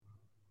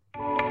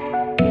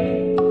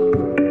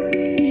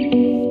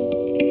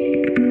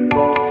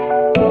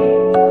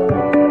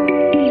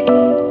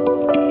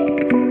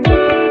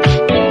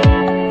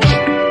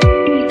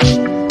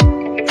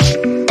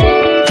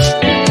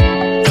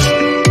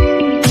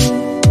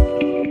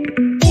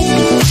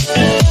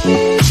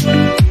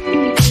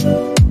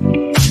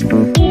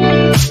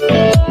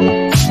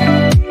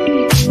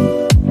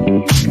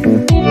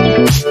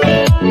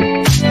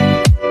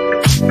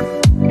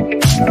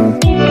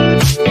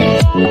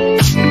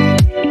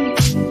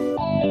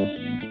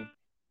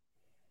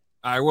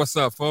All right, what's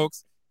up,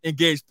 folks?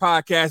 Engaged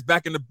Podcast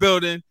back in the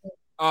building.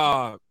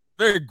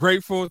 Very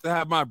grateful to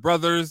have my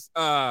brothers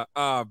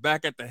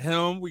back at the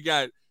helm. We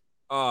got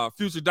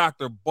future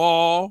Dr.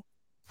 Ball,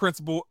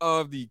 principal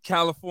of the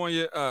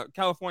California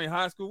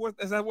High School. What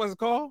is that? What's it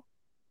called?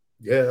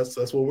 Yes,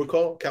 that's what we're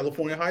called.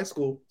 California High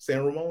School,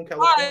 San Ramon, All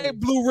California. right,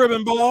 Blue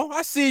Ribbon Ball.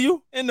 I see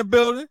you in the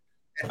building.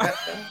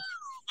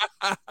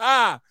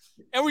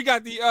 And we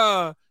got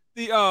the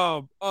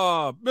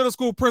middle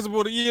school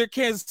principal of the year,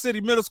 Kansas City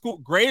Middle School,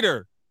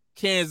 Greater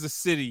Kansas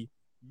City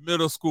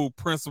Middle School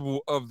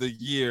Principal of the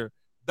Year,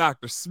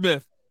 Dr.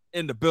 Smith,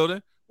 in the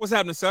building. What's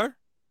happening, sir?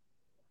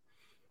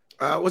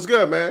 What's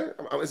good, man?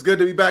 It's good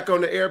to be back on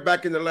the air,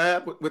 back in the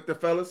lab with the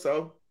fellas.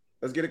 So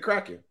let's get it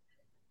cracking.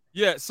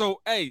 Yeah. So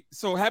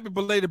happy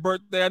belated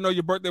birthday. I know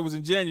your birthday was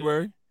in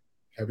January.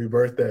 Happy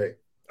birthday.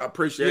 I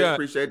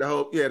appreciate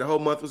the whole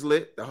month was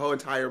lit, the whole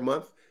entire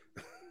month.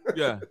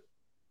 Yeah.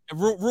 And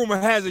rumor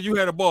has it you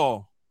had a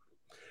ball.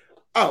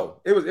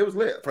 Oh, it was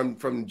lit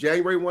from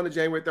January 1 to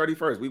January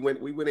 31st. We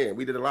went in.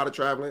 We did a lot of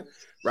traveling,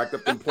 racked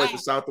up in points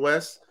of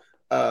Southwest.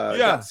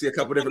 Got to see a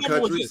couple different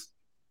countries.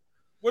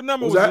 What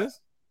number was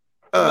this?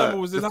 What number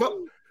was this?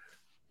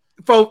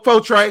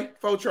 Faux tray.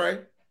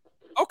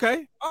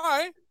 Okay. All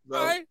right.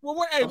 All right.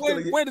 Well,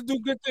 way to do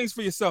good things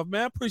for yourself,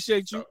 man. I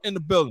appreciate you in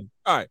the building.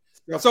 All right.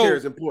 Self-care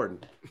is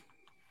important.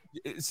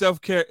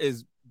 Self-care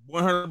is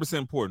 100%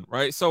 important,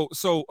 right? So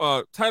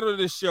title of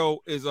this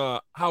show is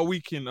how we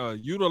can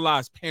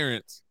utilize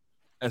parents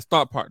as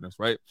thought partners,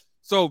 right?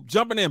 So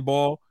jumping in,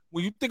 Ball,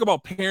 when you think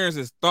about parents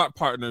as thought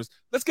partners,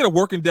 let's get a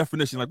working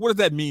definition. Like, what does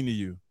that mean to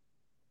you?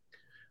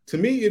 To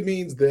me, it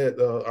means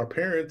that our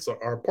parents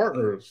are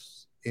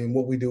partners in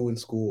what we do in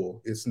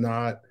school. It's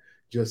not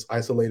just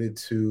isolated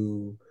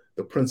to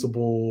the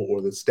principal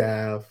or the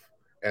staff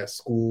at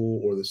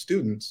school or the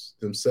students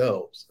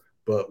themselves,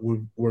 but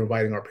we're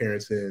inviting our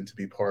parents in to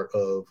be part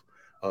of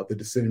the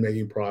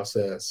decision-making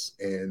process,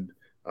 and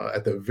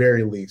at the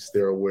very least,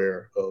 they're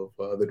aware of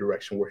the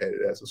direction we're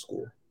headed as a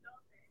school.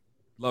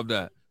 Love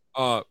that.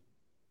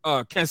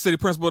 Kansas City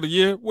Principal of the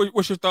Year,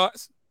 what's your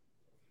thoughts?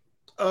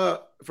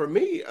 For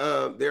me,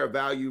 they're a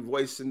value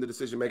voice in the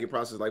decision-making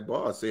process, like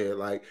Ball said.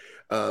 Like,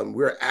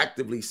 we're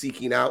actively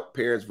seeking out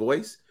parents'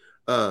 voice,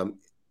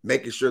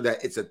 making sure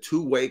that it's a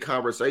two-way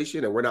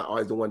conversation and we're not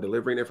always the one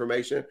delivering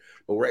information,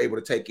 but we're able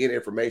to take in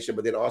information,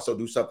 but then also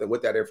do something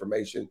with that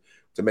information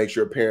to make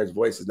sure parents'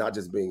 voice is not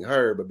just being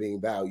heard, but being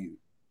valued.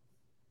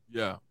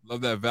 Yeah,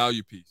 love that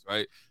value piece,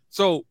 right?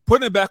 So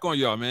putting it back on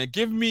y'all, man,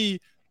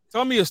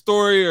 tell me a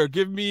story or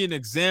give me an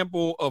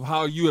example of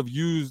how you have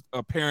used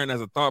a parent as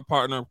a thought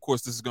partner. Of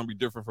course, this is going to be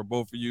different for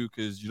both of you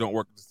because you don't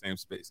work in the same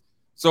space.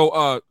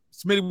 So,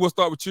 Smitty, we'll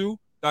start with you,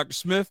 Dr.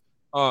 Smith.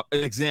 An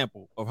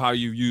example of how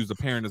you use a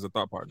parent as a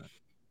thought partner.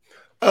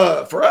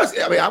 For us,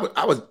 I mean,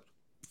 I was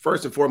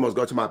first and foremost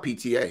go to my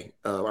PTA,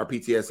 our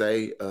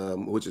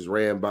PTSA, which is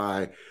ran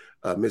by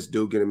Ms.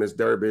 Dugan and Ms.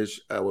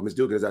 Derbish. Ms.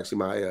 Dugan is actually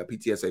my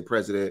PTSA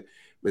president.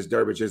 Ms.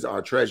 Derbish is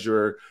our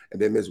treasurer,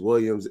 and then Ms.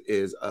 Williams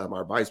is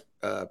our vice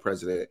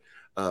president.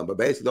 But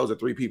basically, those are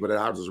three people that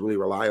I just really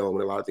rely on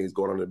when a lot of things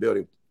going on in the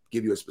building.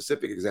 Give you a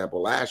specific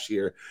example. Last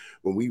year,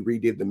 when we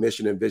redid the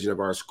mission and vision of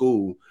our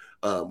school,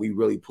 we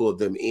really pulled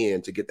them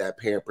in to get that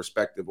parent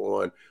perspective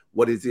on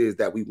what it is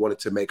that we wanted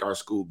to make our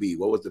school be.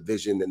 What was the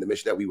vision and the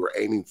mission that we were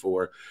aiming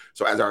for?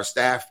 So as our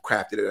staff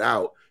crafted it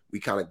out, we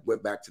kind of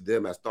went back to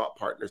them as thought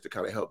partners to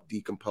kind of help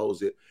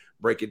decompose it,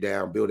 break it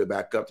down, build it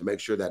back up to make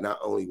sure that not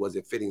only was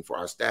it fitting for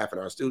our staff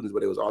and our students,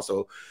 but it was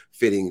also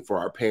fitting for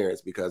our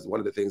parents. Because one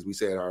of the things we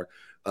say in our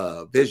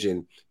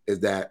vision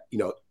is that,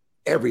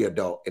 every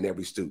adult and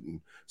every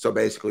student. So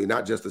basically,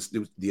 not just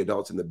the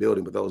adults in the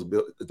building, but those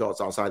adults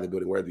outside the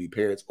building, whether it be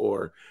parents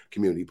or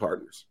community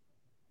partners.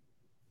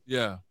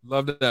 Yeah,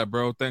 love that,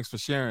 bro. Thanks for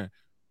sharing.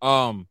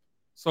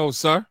 So,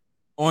 sir,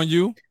 on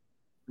you,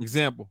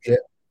 example. Yeah,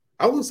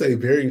 I would say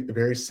very,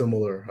 very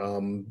similar.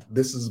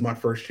 This is my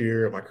first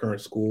year at my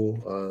current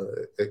school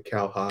at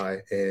Cal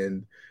High,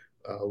 and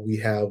we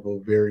have a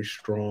very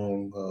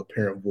strong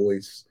parent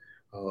voice.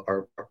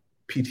 Our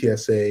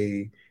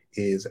PTSA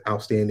is an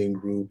outstanding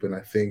group, and I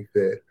think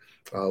that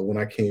when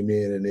I came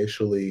in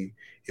initially,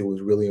 it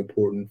was really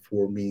important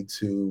for me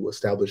to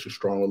establish a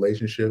strong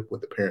relationship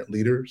with the parent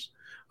leaders.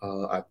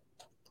 I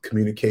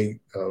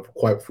communicate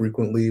quite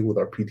frequently with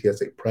our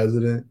PTSA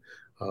president,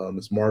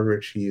 Ms.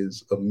 Margaret. She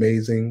is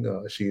amazing.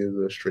 She is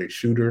a straight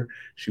shooter.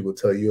 She will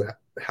tell you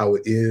how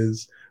it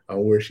is,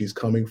 where she's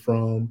coming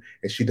from,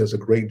 and she does a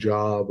great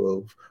job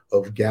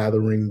of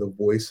gathering the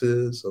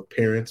voices of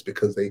parents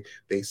because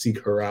they seek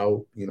her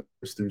out,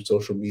 through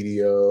social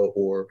media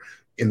or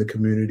in the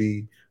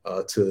community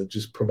to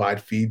just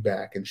provide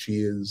feedback. And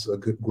she is a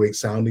great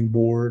sounding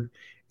board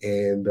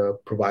and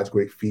provides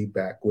great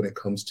feedback when it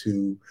comes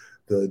to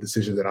the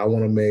decisions that I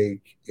want to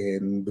make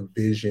and the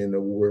vision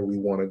of where we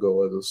want to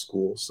go as a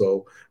school.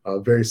 So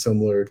very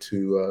similar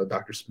to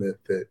Dr. Smith,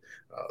 that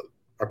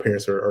our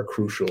parents are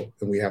crucial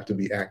and we have to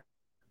be active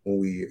when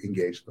we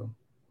engage them.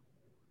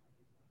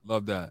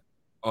 Love that.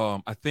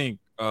 I think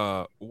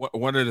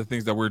one of the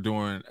things that we're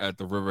doing at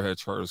the Riverhead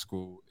Charter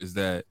School is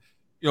that,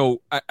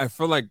 I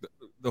feel like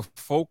the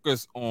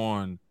focus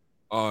on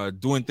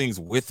doing things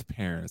with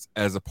parents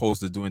as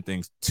opposed to doing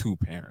things to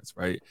parents,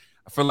 right?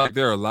 I feel like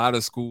there are a lot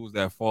of schools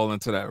that fall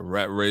into that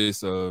rat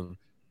race of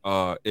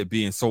it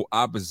being so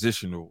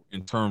oppositional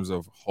in terms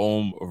of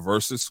home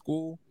versus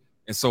school.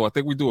 And so I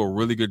think we do a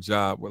really good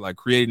job with like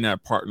creating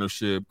that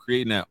partnership,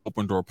 creating that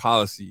open door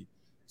policy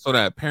so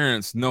that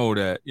parents know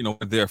that, we're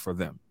there for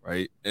them,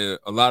 right? And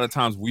a lot of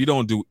times we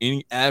don't do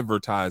any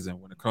advertising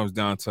when it comes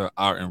down to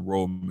our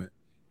enrollment,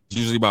 it's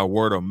usually by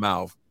word of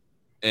mouth.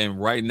 And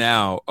right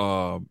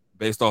now,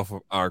 based off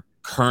of our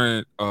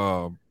current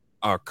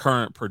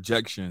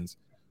projections,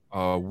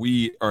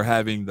 we are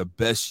having the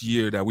best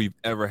year that we've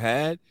ever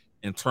had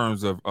in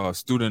terms of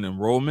student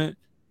enrollment.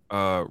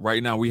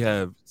 Right now, we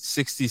have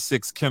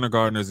 66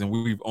 kindergartners, and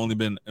we've only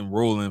been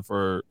enrolling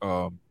for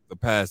the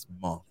past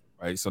month,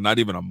 right? So not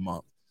even a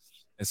month.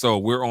 And so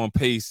we're on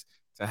pace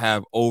to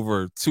have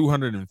over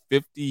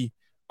 250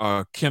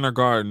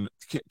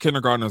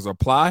 kindergartners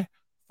apply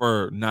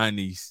for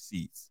 90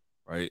 seats,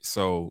 right?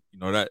 So,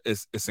 that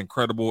it's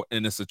incredible,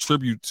 and it's a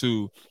tribute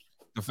to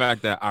the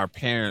fact that our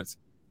parents,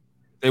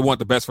 they want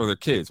the best for their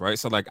kids, right?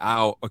 So like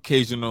I'll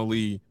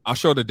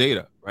show the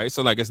data, right?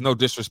 So like it's no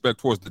disrespect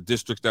towards the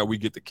districts that we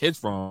get the kids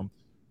from,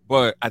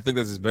 but I think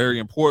this is very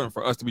important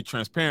for us to be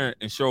transparent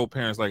and show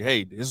parents like,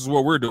 hey, this is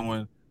what we're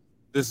doing.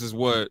 This is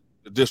what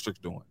the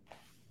district's doing.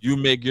 You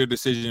make your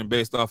decision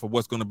based off of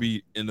what's going to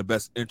be in the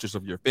best interest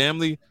of your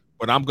family,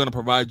 but I'm going to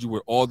provide you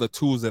with all the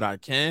tools that I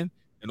can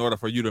in order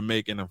for you to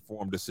make an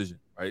informed decision,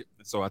 right?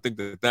 And so I think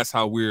that's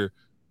how we're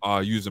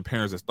using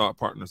parents as thought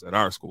partners at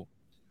our school.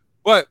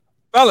 But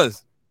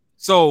fellas,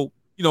 so,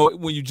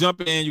 when you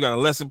jump in, you got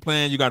a lesson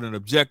plan, you got an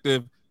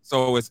objective.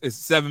 So it's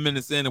 7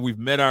 minutes in and we've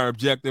met our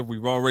objective.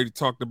 We've already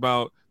talked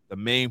about the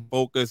main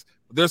focus.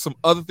 But there's some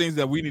other things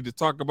that we need to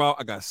talk about.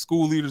 I got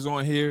school leaders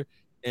on here.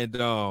 And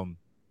the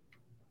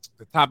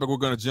topic we're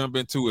going to jump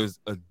into is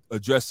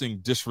addressing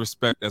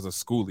disrespect as a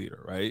school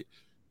leader, right?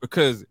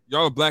 Because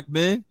y'all are Black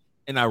men,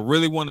 and I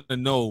really want to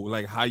know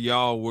like how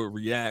y'all would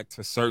react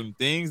to certain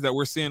things that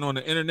we're seeing on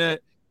the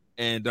internet.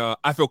 And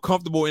I feel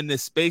comfortable in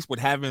this space with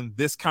having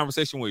this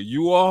conversation with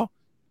you all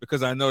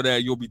because I know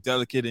that you'll be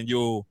delicate and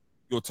you'll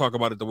talk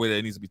about it the way that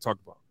it needs to be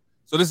talked about.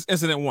 So this is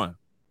incident one.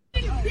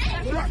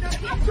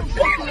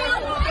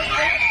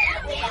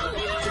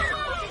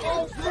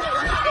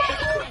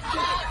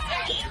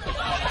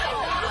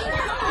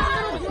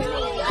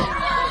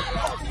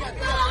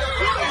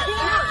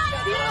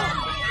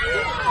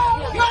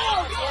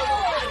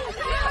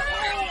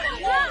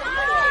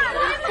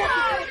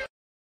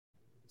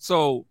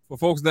 So for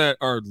folks that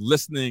are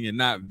listening and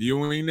not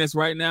viewing this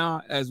right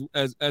now as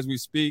we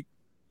speak,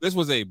 this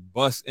was a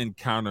bus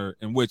encounter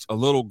in which a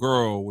little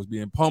girl was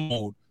being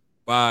pummeled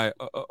by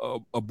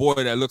a boy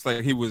that looks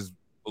like he was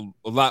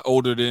a lot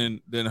older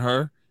than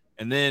her.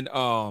 And then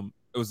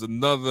it was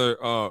another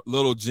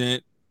little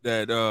gent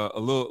that a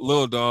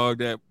little dog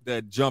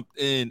that jumped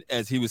in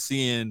as he was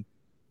seeing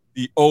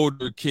the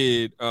older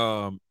kid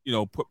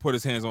put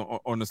his hands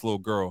on this little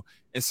girl.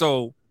 And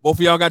so both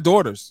of y'all got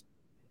daughters.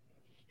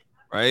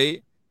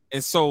 Right.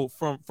 And so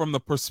from the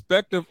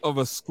perspective of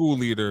a school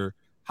leader,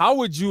 how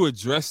would you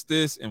address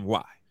this and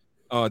why?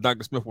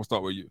 Dr. Smith, we'll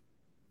start with you.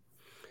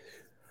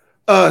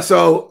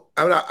 So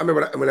I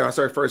remember when I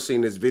started first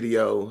seeing this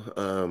video,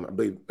 I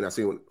believe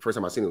first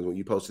time I seen it was when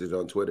you posted it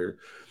on Twitter.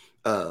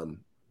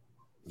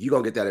 You're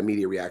going to get that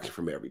immediate reaction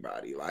from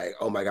everybody. Like,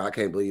 oh my God, I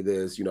can't believe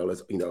this.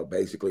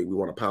 Basically we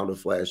want a pound of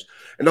flesh.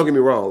 And don't get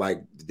me wrong.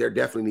 Like there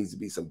definitely needs to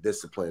be some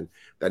discipline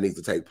that needs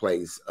to take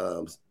place,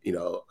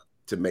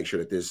 to make sure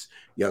that this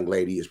young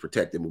lady is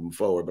protected moving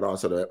forward, but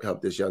also to help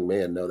this young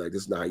man know that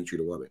this is not how you treat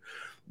a woman.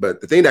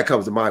 But the thing that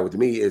comes to mind with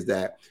me is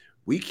that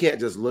we can't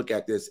just look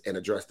at this and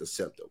address the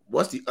symptom.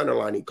 What's the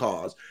underlying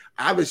cause?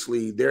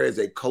 Obviously, there is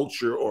a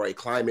culture or a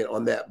climate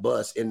on that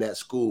bus in that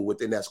school,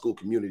 within that school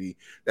community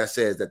that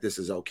says that this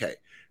is okay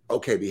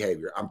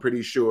behavior. I'm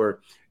pretty sure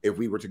if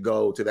we were to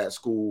go to that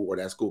school or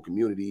that school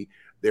community,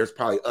 there's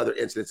probably other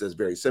incidents that's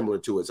very similar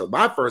to it. So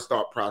my first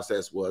thought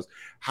process was,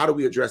 how do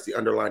we address the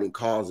underlying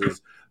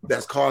causes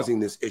that's causing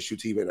this issue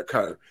to even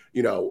occur?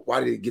 Why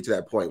did it get to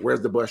that point?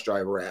 Where's the bus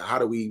driver at? How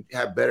do we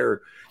have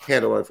better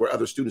handle it for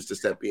other students to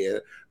step in?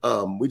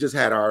 We just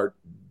had our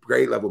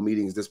grade level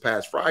meetings this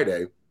past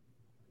Friday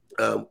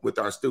with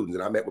our students,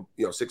 and I met with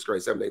 6th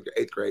grade, 7th,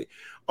 8th grade,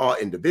 all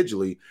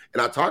individually,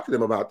 and I talked to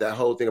them about that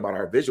whole thing about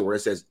our vision where it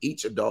says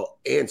each adult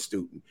and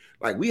student.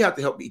 Like we have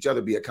to help each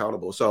other be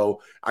accountable.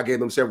 So I gave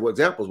them several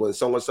examples. When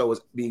so-and-so is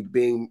being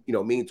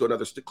mean to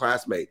another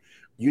classmate,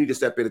 you need to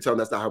step in and tell them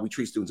that's not how we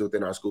treat students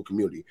within our school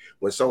community.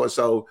 When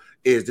so-and-so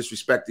is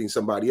disrespecting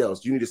somebody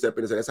else, you need to step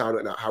in and say that's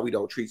how we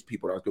don't treat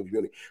people in our school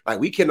community. Like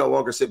we can no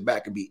longer sit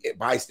back and be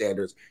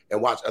bystanders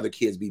and watch other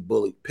kids be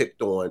bullied,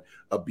 picked on,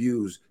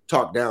 abused,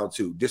 talked down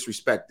to,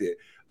 disrespected.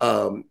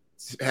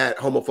 had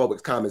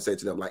homophobic comments said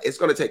to them. Like, it's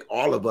going to take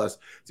all of us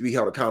to be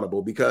held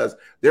accountable because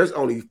there's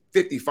only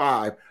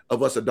 55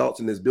 of us adults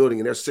in this building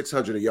and there's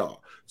 600 of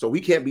y'all. So we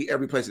can't be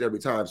every place at every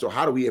time. So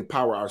how do we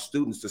empower our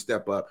students to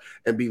step up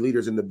and be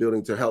leaders in the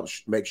building to help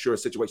make sure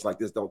situations like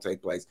this don't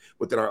take place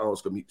within our own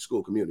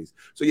school communities?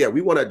 So yeah,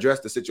 we want to address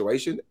the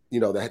situation,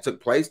 that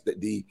took place,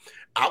 the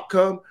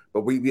outcome,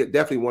 but we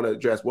definitely want to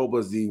address what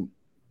was the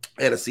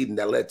antecedent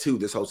that led to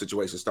this whole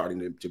situation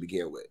starting to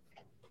begin with.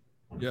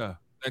 Yeah.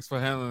 Thanks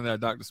for handling that,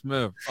 Dr.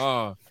 Smith.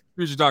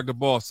 Future Dr.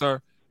 Ball,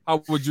 sir.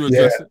 How would you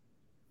address it?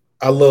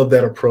 I love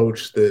that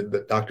approach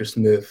that Dr.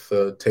 Smith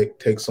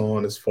takes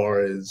on as far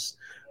as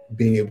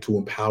being able to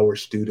empower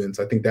students.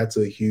 I think that's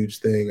a huge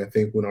thing. I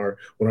think when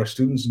our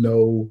students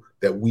know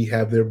that we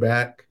have their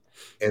back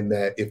and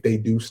that if they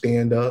do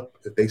stand up,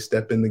 if they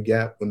step in the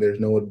gap when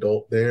there's no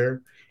adult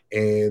there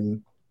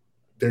and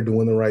they're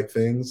doing the right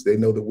things, they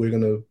know that we're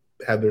going to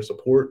have their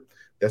support.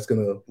 That's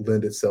going to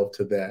lend itself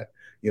to that.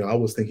 I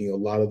was thinking a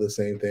lot of the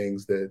same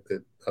things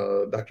that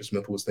Dr.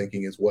 Smith was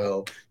thinking as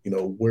well.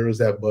 Where is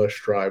that bus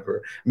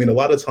driver? I mean, a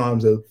lot of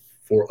times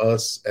for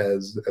us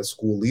as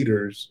school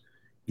leaders,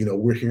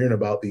 we're hearing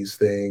about these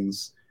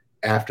things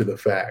after the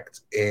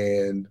fact.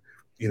 And,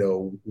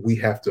 we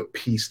have to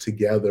piece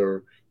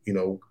together,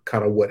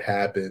 kind of what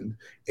happened.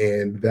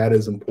 And that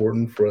is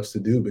important for us to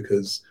do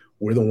because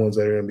we're the ones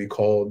that are going to be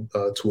called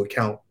to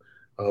account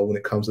when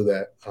it comes to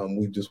that.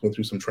 We just went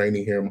through some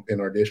training here in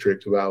our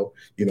district about,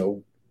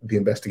 the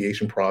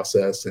investigation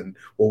process and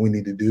what we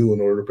need to do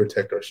in order to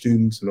protect our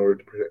students, in order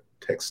to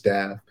protect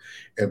staff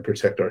and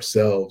protect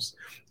ourselves.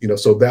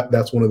 So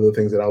that's one of the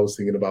things that I was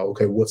thinking about.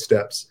 Okay, what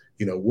steps,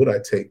 would I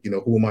take?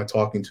 Who am I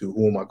talking to?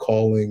 Who am I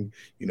calling?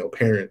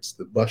 Parents,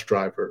 the bus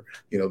driver,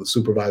 the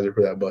supervisor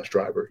for that bus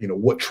driver.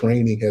 What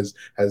training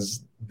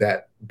has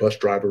that bus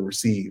driver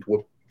received?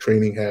 What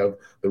training have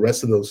the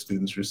rest of those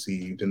students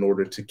received in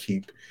order to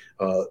keep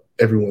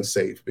everyone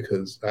safe?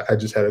 Because I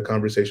just had a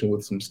conversation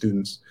with some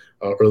students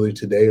earlier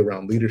today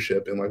around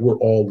leadership, and we're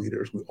all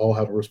leaders. We all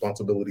have a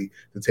responsibility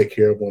to take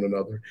care of one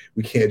another.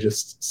 We can't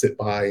just sit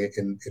by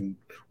and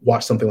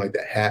watch something like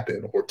that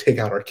happen or take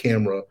out our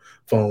camera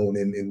phone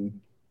and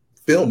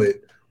film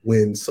it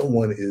when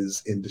someone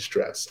is in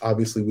distress.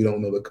 Obviously, we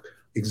don't know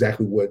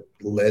exactly what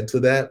led to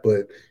that,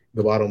 but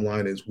the bottom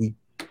line is we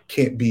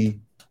can't be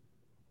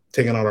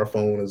taking out our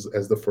phone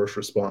as the first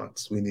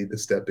response. We need to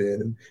step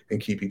in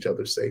and keep each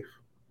other safe.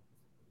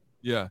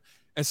 Yeah.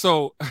 And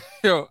so,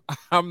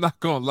 I'm not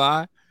going to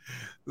lie.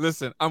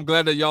 Listen, I'm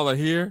glad that y'all are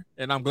here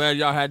and I'm glad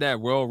y'all had that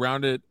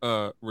well-rounded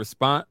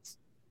response.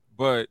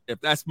 But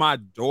if that's my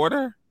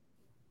daughter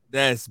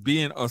that's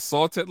being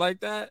assaulted like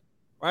that,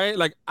 right?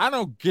 I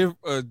don't give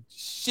a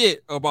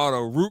shit about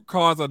a root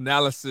cause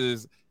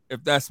analysis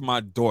if that's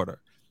my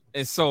daughter.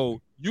 And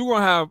so you're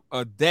going to have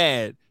a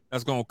dad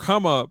that's going to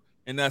come up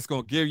and that's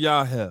going to give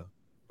y'all hell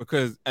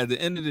because at the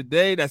end of the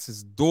day, that's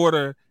his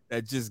daughter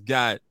that just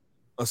got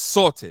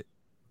assaulted,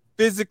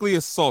 physically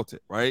assaulted,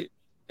 right?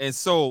 And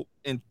so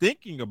in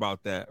thinking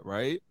about that,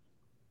 right,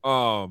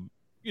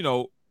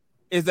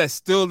 is that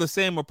still the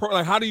same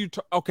approach? How do you,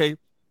 okay,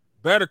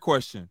 better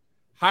question.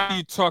 How do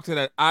you talk to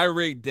that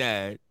irate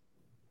dad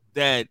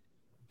that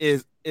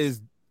is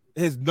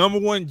his number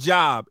one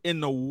job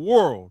in the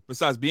world,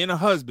 besides being a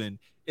husband,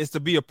 is to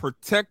be a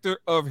protector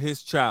of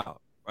his child,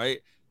 right?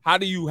 How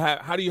do you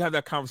have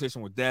that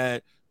conversation with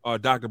dad?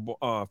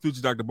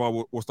 Future Dr.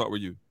 Ball, we'll start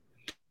with you.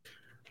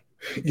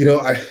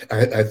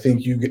 I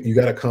think you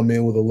got to come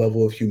in with a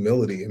level of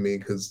humility. I mean,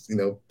 because,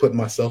 putting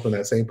myself in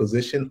that same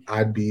position,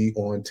 I'd be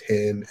on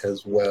 10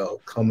 as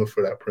well, coming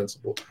for that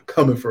principal,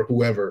 coming for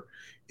whoever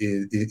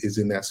is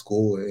in that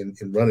school and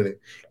running it.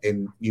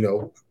 And,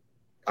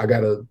 I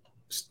got to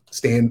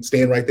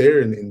stand right there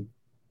and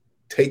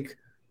take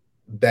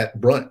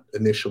that brunt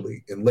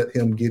initially and let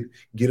him get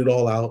it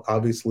all out.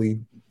 Obviously,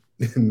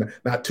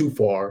 not too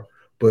far,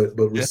 but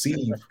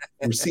receive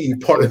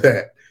part of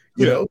that.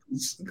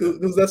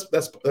 Because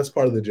that's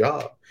part of the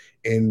job.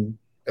 And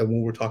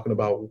when we're talking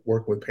about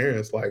working with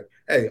parents,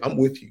 hey, I'm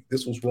with you.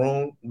 This was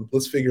wrong.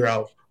 Let's figure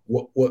out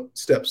what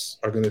steps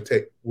we're going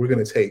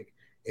to take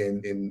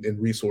and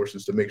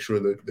resources to make sure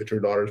that your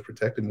daughter is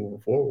protected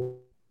moving forward.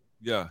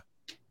 Yeah.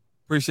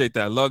 Appreciate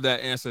that. Love that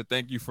answer.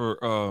 Thank you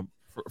for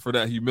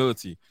that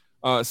humility.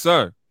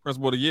 Sir,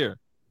 Principal of the Year,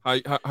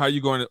 how are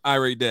you going to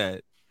irate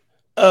dad?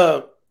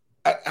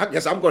 I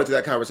guess I'm going to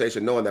that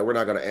conversation knowing that we're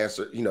not going to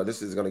answer,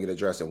 this is going to get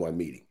addressed in one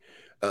meeting.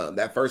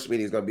 That first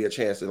meeting is going to be a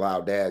chance to allow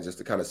dad just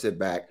to kind of sit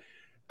back.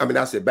 I mean,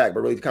 not sit back,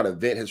 but really to kind of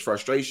vent his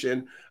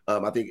frustration.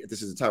 I think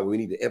this is the time where we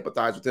need to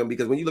empathize with him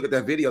because when you look at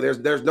that video,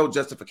 there's no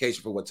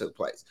justification for what took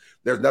place.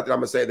 There's nothing I'm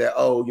going to say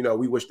that,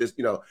 we wish this,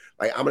 I'm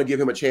going to give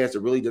him a chance to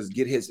really just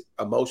get his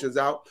emotions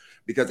out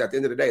because at the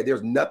end of the day,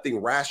 there's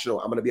nothing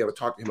rational I'm going to be able to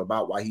talk to him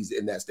about why he's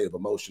in that state of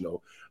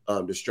emotional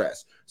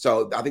distress.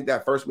 So I think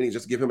that first meeting,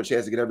 just give him a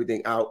chance to get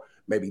everything out.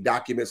 maybe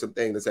document some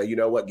things and say, you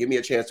know what, give me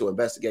a chance to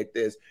investigate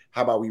this.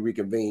 How about we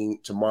reconvene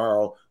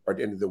tomorrow or at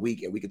the end of the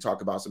week, and we can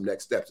talk about some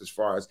next steps as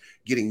far as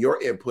getting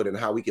your input and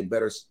how we can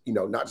better,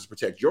 not just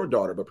protect your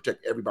daughter, but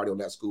protect everybody on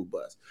that school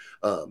bus.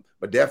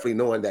 But definitely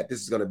knowing that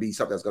this is going to be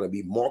something that's going to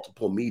be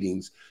multiple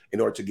meetings in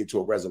order to get to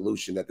a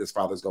resolution that this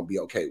father's going to be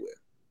okay with.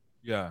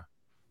 Yeah.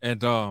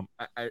 And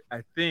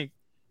I think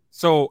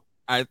so.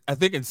 I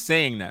think in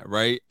saying that,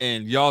 right,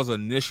 and y'all's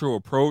initial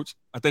approach,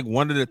 I think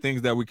one of the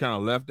things that we kind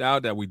of left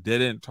out that we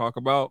didn't talk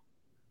about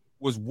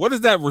was what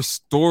does that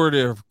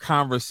restorative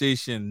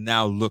conversation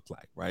now look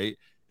like, right?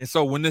 And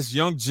so when this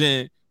young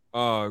gent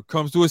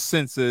comes to his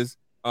senses,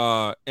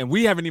 and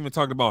we haven't even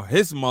talked about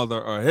his mother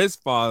or his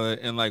father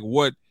and like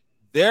what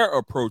their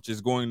approach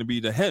is going to be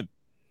to him,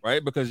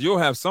 right? Because you'll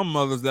have some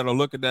mothers that'll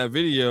look at that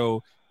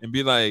video and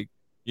be like,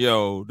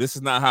 yo, this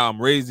is not how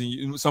I'm raising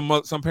you. Some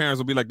parents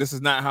will be like, this is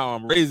not how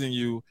I'm raising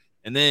you.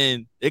 And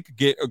then it could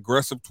get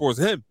aggressive towards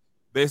him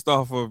based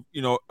off of,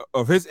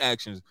 of his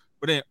actions.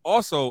 But then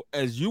also,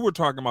 as you were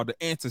talking about the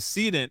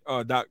antecedent,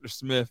 Dr.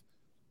 Smith,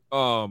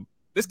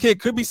 this kid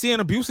could be seeing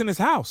abuse in his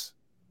house.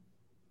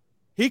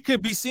 He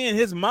could be seeing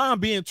his mom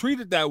being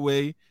treated that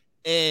way.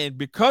 And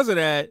because of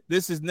that,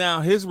 this is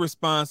now his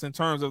response in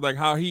terms of like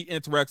how he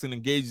interacts and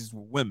engages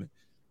with women.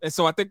 And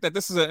so I think that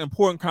this is an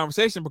important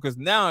conversation because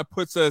now it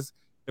puts us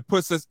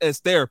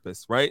as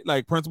therapists, right?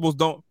 Like principals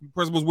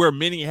wear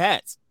many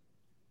hats.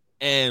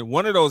 And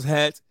one of those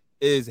hats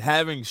is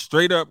having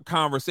straight up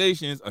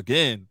conversations.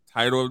 Again,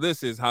 title of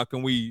this is how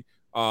can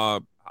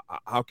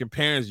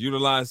parents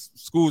utilize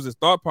schools as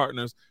thought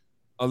partners?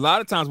 A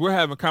lot of times we're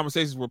having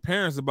conversations with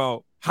parents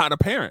about how to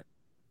parent,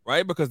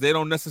 right? Because they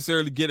don't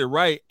necessarily get it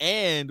right.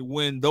 And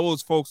when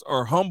those folks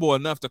are humble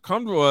enough to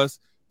come to us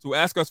to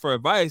ask us for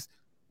advice,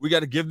 we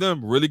got to give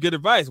them really good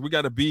advice. We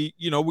got to be,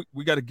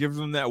 we got to give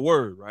them that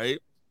word, right?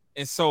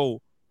 And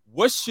so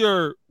what is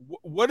your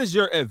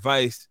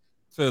advice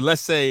to,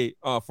 let's say,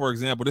 for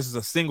example, this is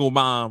a single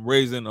mom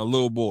raising a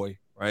little boy,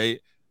 right?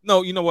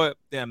 No, you know what?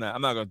 Damn that.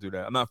 I'm not going to do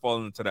that. I'm not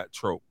falling into that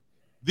trope.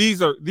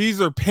 These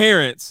are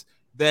parents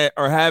that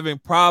are having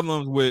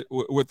problems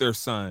with their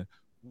son.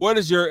 What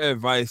is your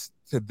advice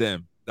to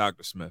them,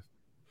 Dr. Smith?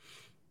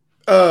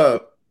 I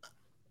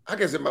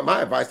guess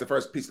my advice, the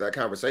first piece of that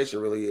conversation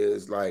really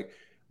is like,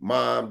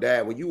 Mom,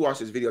 Dad, when you watch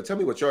this video, tell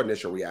me what your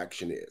initial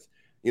reaction is,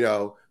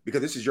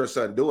 because this is your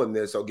son doing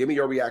this. So give me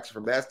your reaction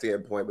from that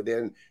standpoint. But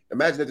then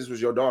imagine that this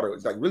was your daughter.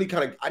 It's like really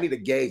I need to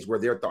gauge where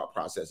their thought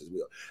processes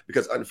will.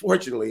 Because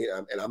unfortunately,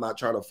 and I'm not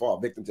trying to fall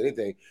victim to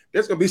anything,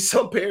 there's going to be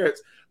some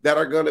parents that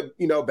are going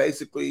to,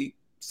 basically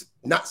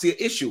not see an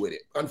issue with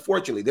it.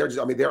 Unfortunately, there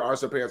are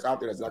some parents out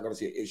there that's not going to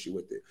see an issue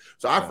with it.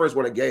 So I first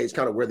want to gauge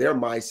kind of where their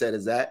mindset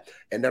is at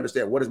and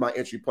understand what is my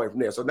entry point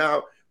from there. So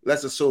now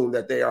let's assume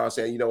that they are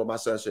saying, my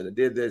son shouldn't have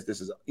did this.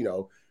 This is,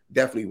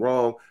 definitely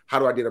wrong. How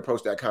do I then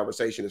approach that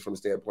conversation is from the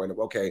standpoint of,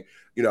 okay,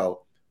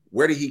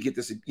 where did he get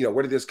this?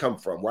 Where did this come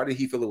from? Why did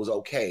he feel it was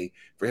okay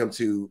for him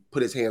to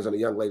put his hands on a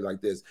young lady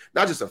like this?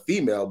 Not just a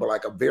female, but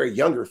like a very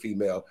younger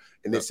female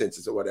in this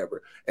instance or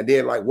whatever. And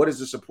then like, what is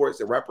the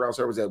supports and wraparound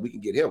service that we can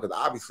get him? Because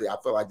obviously I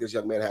feel like this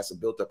young man has some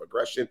built up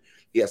aggression.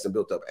 He has some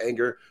built up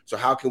anger. So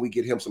how can we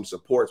get him some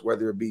supports,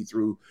 whether it be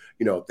through,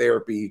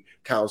 therapy,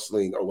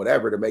 counseling or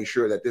whatever, to make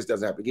sure that this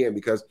doesn't happen again?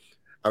 Because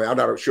I'm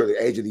not sure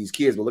the age of these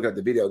kids, but looking at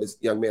the video, this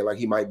young man, like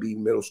he might be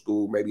middle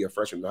school, maybe a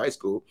freshman in high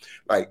school.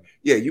 Like,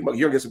 yeah, you're going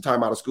to get some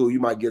time out of school. You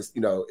might get,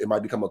 it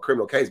might become a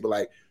criminal case, but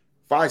like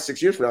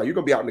 5-6 years from now, you're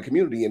going to be out in the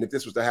community. And if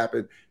this was to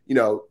happen,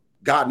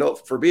 God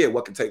forbid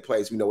what can take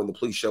place, when the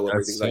police show up,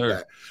 everything like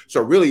that.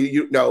 So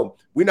really,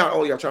 we not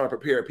only are trying to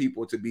prepare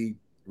people to be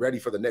ready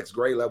for the next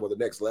grade level, the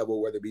next level,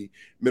 whether it be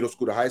middle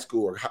school to high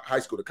school or high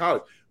school to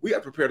college, we got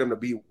to prepare them to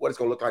be what it's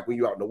going to look like when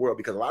you're out in the world.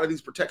 Because a lot of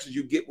these protections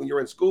you get when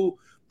you're in school,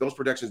 those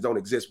protections don't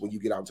exist when you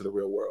get out into the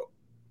real world.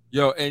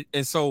 Yo,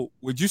 and so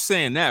with you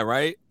saying that,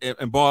 right?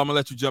 And Ball, I'm gonna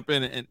let you jump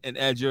in and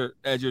add your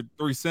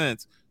 3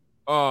 cents.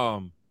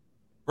 Bro,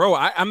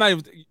 I'm not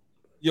even.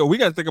 We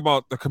got to think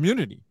about the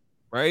community,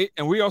 right?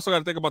 And we also got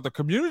to think about the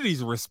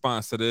community's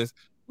response to this.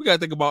 We got to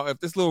think about if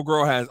this little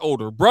girl has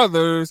older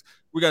brothers.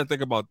 We got to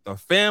think about the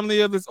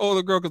family of this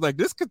older girl, because like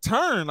this could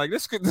turn, like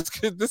this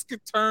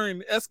could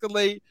turn,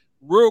 escalate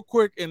real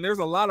quick. And there's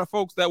a lot of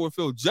folks that would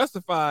feel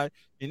justified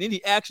in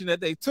any action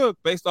that they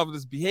took based off of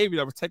this behavior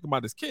that was taken by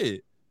this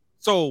kid.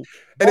 So,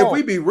 and if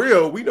we be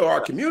real, we know our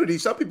community.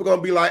 Some people are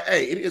gonna be like,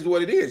 "Hey, it is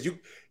what it is.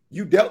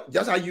 You dealt.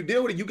 That's how you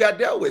deal with it. You got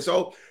dealt with."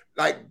 So,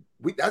 like,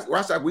 that's where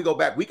I said we go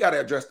back. We got to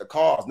address the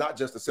cause, not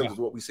just the symptoms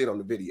of what we see on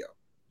the video.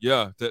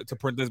 Yeah, to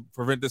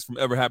prevent this from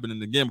ever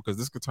happening again, because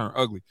this could turn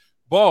ugly.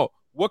 Ball,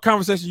 what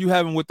conversation you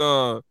having with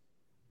the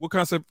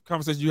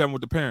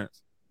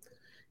parents?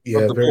 Yeah,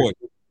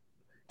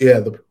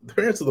 the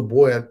parents of the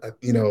boy.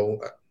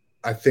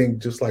 I think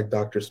just like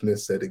Dr.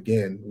 Smith said,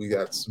 again, we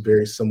got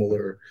very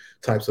similar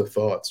types of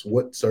thoughts.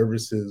 What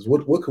services?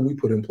 What can we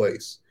put in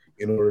place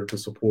in order to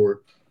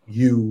support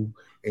you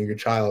and your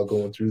child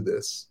going through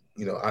this?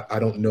 I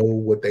don't know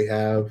what they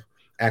have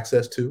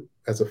access to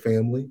as a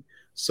family.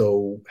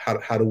 So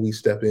how do we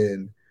step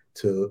in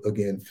to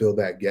again fill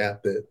that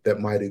gap that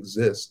might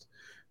exist.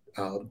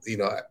 You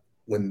know,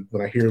 when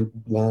I hear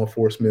law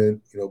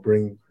enforcement, you know,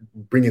 bringing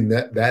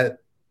that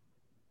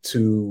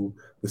to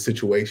the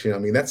situation, I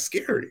mean, that's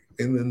scary.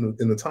 And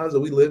in the times that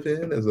we live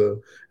in as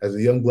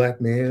a young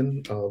Black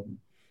man,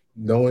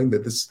 knowing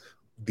that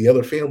the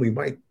other family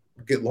might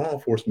get law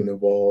enforcement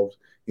involved,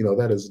 you know,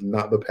 that is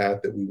not the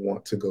path that we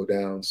want to go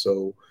down.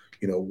 So,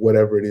 you know,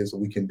 whatever it is that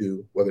we can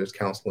do, whether it's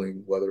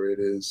counseling, whether it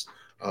is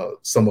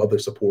some other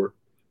support,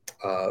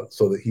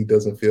 so that he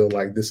doesn't feel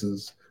like this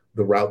is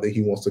the route that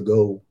he wants to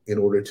go in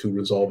order to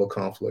resolve a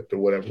conflict or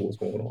whatever was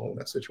going on in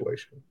that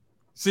situation.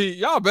 See,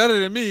 y'all better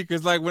than me,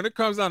 because like when it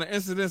comes down to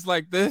incidents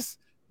like this,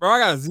 bro, I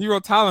got zero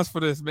tolerance for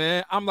this,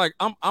 man. I'm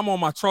on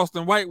my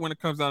Charleston White when it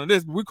comes down to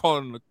this. But we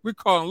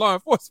calling law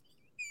enforcement.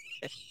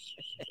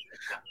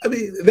 I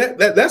mean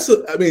that's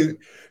so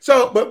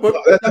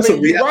that's a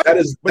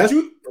reality. That's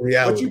a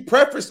reality. But you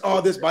prefaced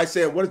all this by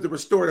saying, what is the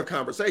restorative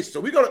conversation? So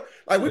we're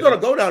gonna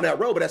go down that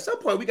road, but at some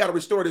point we got to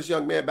restore this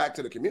young man back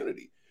to the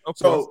community.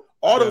 So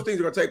all those things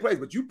are going to take place,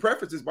 but you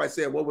preface this by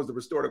saying, what was the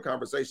restorative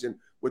conversation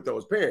with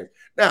those parents?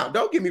 Now,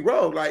 don't get me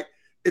wrong. Like,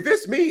 if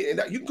it's me,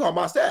 and you can call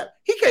my staff,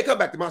 he can't come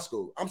back to my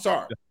school. I'm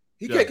sorry.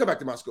 He can't come back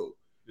to my school.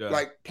 Yeah.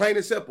 Like, plain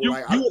and simple. You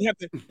would have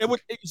to,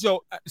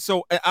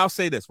 so I'll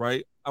say this,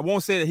 right? I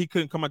won't say that he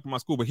couldn't come back to my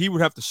school, but he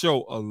would have to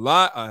show a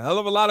hell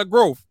of a lot of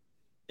growth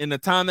in the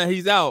time that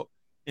he's out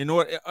and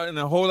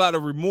a whole lot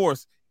of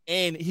remorse.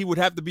 And he would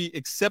have to be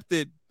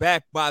accepted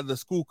back by the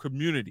school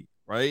community,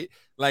 right?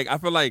 Like, I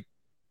feel like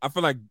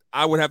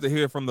I would have to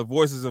hear from the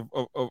voices of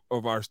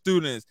our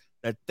students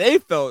that they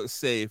felt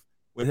safe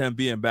with him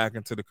being back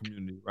into the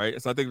community,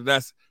 right? So I think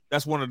that's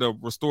one of the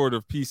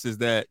restorative pieces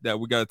that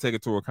we got to take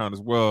into account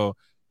as well.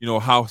 You know,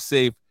 how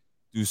safe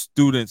do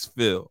students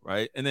feel,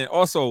 right? And then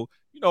also,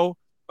 you know,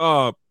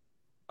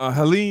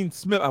 Helene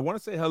Smith, I want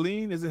to say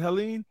Helene, is it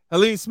Helene?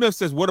 Helene Smith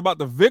says, what about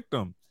the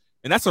victim?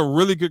 And that's a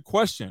really good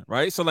question,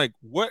 right? So like,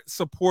 what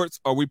supports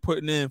are we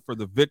putting in for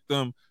the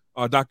victim?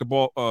 Dr.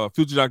 Ball,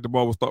 future Dr.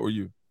 Ball, we'll start with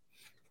you.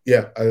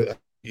 Yeah,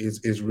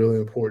 it's really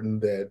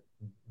important that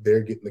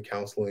they're getting the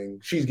counseling.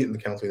 She's getting the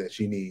counseling that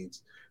she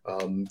needs.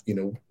 You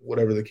know,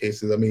 whatever the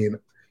case is. I mean,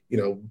 you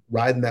know,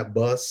 riding that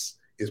bus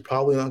is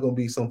probably not going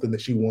to be something that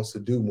she wants to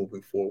do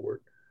moving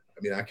forward. I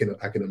mean, I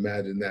can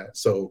imagine that.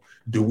 So,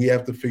 do we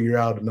have to figure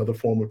out another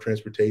form of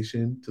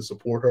transportation to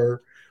support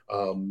her?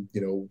 You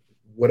know,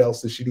 what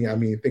else does she need? I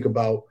mean, think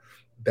about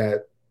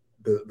that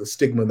the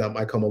stigma that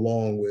might come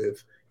along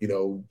with, you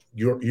know,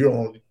 you're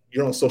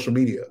on social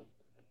media.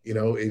 You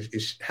know,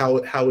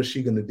 how is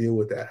she going to deal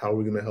with that? How are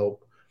we going to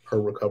help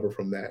her recover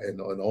from that?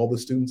 And all the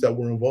students that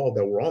were involved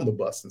that were on the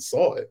bus and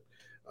saw it.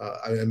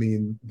 I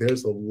mean,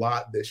 there's a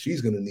lot that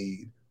she's going to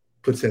need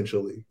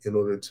potentially in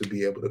order to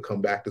be able to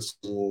come back to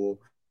school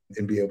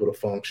and be able to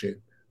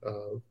function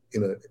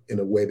in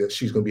a way that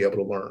she's going to be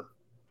able to learn.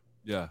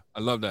 Yeah, I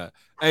love that.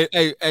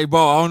 Hey,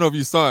 Ball, I don't know if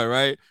you saw it,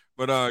 right?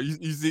 But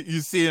you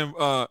see him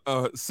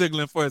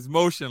signaling for his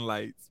motion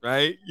lights,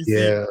 right?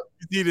 You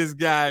see this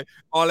guy,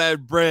 all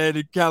that bread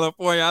in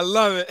California. I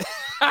love it.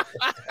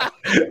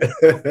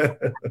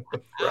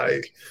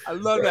 Right. I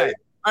love that.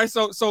 All right,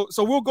 so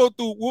we'll go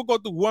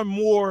through one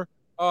more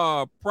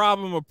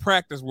problem of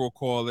practice, we'll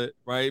call it,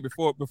 right?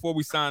 Before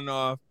we sign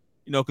off,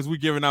 you know, because we're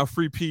giving out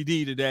free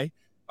PD today.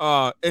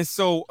 And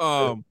so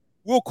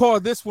we'll call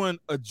this one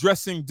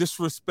addressing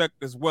disrespect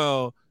as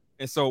well.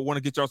 And so I want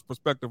to get y'all's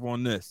perspective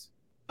on this.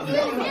 I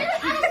don't give a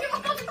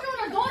fuck if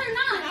you're an adult or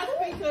not.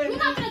 You're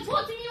not gonna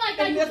talk to me like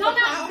that, you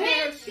dumbass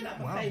bitch. You're not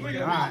gonna talk to me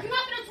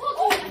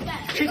like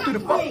that. Kick through the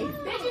phone.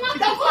 Bitch, you're not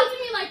gonna talk to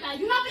me like that.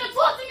 You're not gonna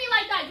talk to me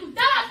like that. You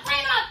dumbass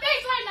playing in my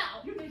face right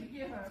now. You need to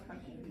give her a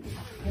punch.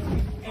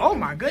 Oh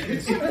my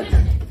goodness. Oh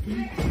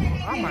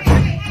my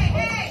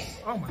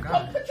goodness. Oh my God.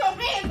 Don't put your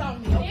hands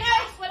on me. Yeah,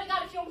 I swear to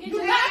God, if you don't get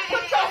your hands,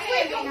 put your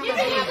hands on me. Give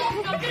me your hands.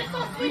 I'm gonna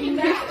start swinging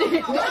back.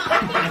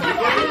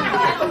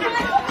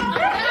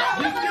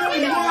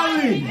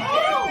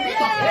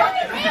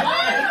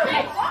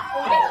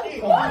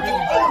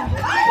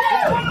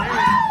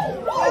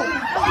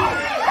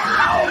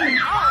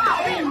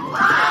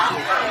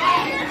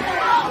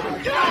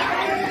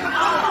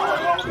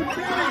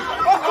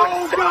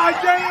 Oh God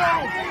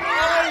damn!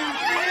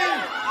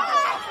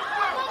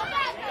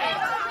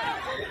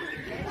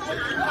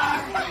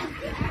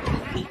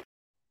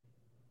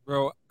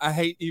 Bro, I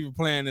hate even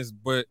playing this,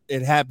 but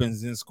it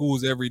happens in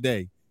schools every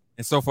day.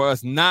 And so for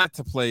us not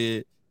to play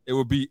it, it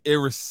would be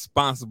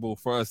irresponsible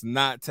for us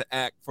to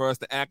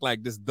act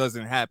like this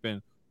doesn't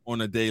happen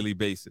on a daily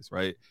basis,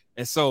 right?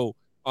 And so,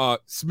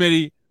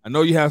 Smitty, I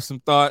know you have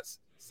some thoughts,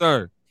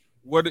 sir.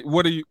 What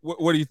are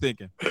you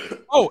thinking?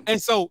 Oh,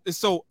 and so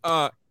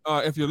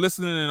if you're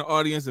listening in the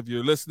audience, if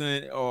you're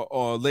listening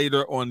or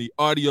later on the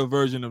audio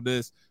version of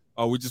this,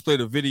 we just played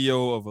a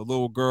video of a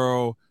little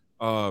girl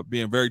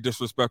being very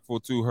disrespectful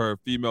to her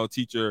female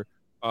teacher.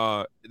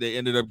 They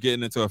ended up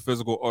getting into a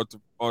physical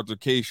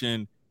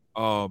altercation.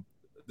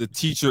 The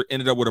teacher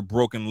ended up with a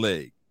broken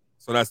leg.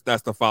 So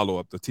that's the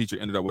follow-up. The teacher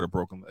ended up with a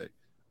broken leg.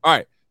 All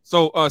right.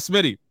 So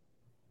Smitty,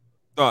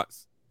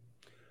 thoughts?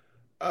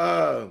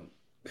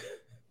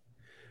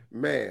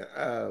 Man,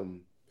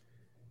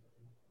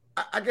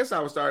 I guess I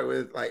would start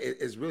with like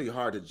it's really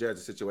hard to judge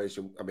the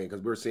situation. I mean,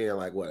 because we're seeing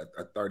like what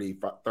a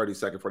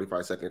 30-second,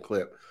 45-second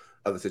clip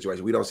of the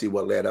situation. We don't see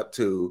what led up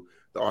to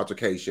the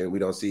altercation. We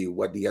don't see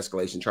what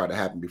de-escalation tried to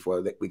happen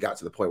before we got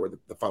to the point where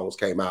the phones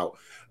came out.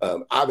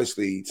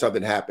 Obviously,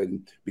 something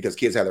happened because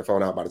kids had their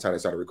phone out by the time they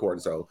started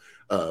recording. So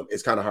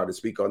it's kind of hard to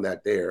speak on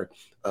that there.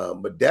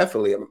 But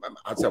definitely,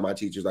 I tell my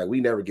teachers, like,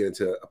 we never get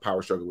into a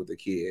power struggle with the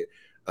kid.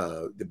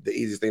 The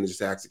easiest thing is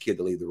just to ask the kid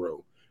to leave the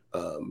room.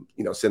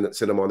 Send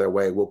them on their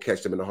way. We'll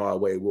catch them in the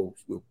hallway. We'll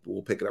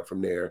pick it up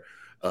from there.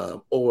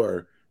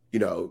 Or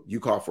you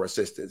call for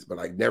assistance, but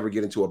like never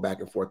get into a back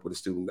and forth with a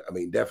student. I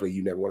mean, definitely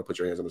you never want to put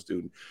your hands on a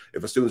student.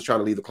 If a student's trying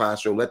to leave the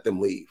classroom, let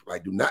them leave.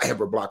 Like, do not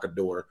ever block a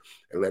door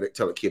and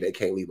tell a kid they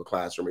can't leave a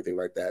classroom or anything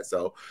like that.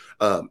 So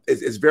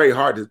it's very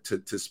hard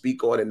to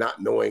speak on it, not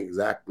knowing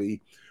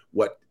exactly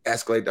what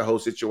escalated the whole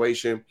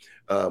situation.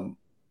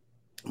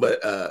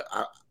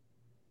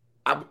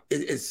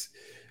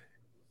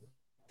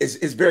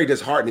 It's very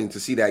disheartening to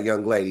see that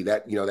young lady,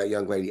 that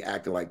young lady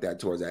acting like that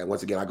towards that. And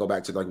once again, I go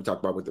back to like we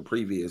talked about with the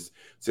previous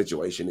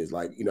situation is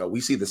like, we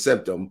see the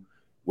symptom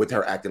with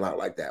her acting out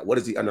like that. What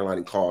is the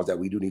underlying cause that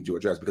we do need to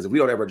address? Because if we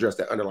don't ever address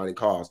that underlying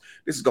cause,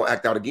 this is going to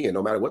act out again,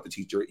 no matter what the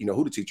teacher,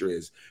 who the teacher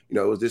is. It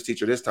was this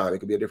teacher this time. It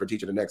could be a different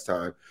teacher the next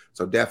time.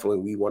 So definitely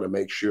we want to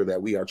make sure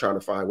that we are trying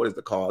to find what is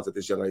the cause that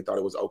this young lady thought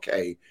it was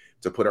okay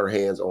to put her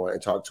hands on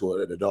and talk to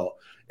an adult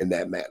in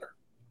that manner.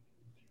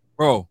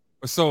 Bro.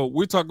 So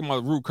we're talking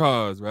about root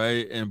cause,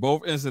 right? In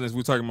both incidents,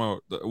 we're talking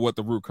about what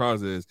the root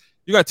cause is.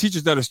 You got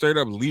teachers that are straight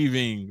up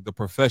leaving the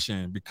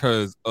profession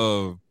because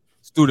of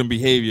student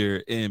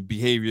behavior and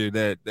behavior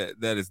that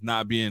is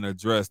not being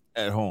addressed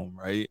at home,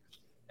 right?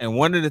 And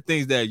one of the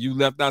things that you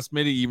left out,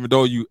 Smitty, even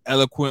though you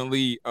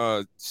eloquently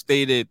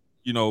stated,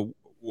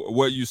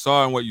 what you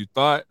saw and what you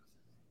thought,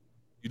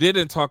 you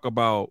didn't talk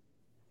about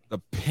the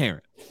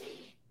parent.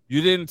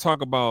 You didn't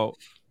talk about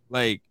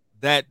like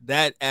that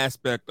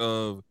aspect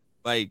of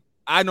like,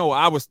 I know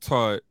I was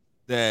taught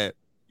that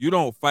you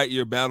don't fight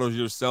your battles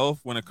yourself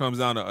when it comes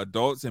down to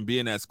adults and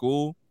being at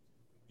school.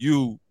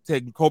 You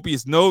take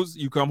copious notes,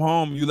 you come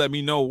home, you let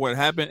me know what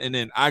happened, and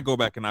then I go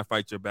back and I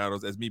fight your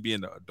battles as me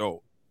being the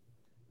adult.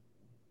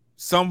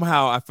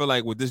 Somehow I feel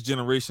like with this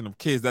generation of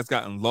kids, that's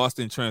gotten lost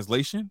in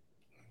translation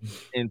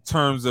in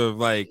terms of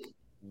like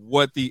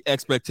what the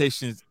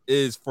expectations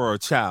is for a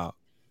child.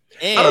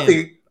 And I don't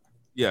think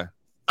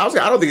I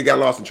don't think it got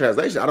lost in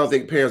translation. I don't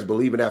think parents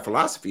believe in that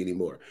philosophy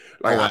anymore.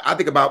 Like I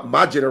think about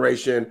my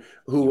generation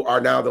who are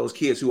now those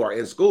kids who are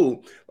in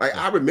school. Like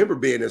I remember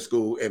being in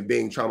school and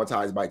being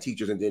traumatized by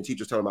teachers, and then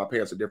teachers telling my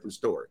parents a different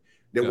story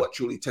than what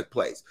truly took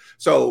place.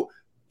 So,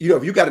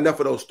 if you got enough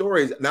of those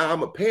stories, now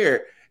I'm a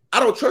parent, I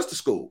don't trust the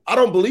school. I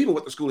don't believe in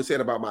what the school is saying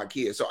about my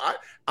kids. So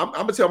I'm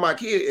gonna tell my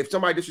kid, if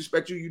somebody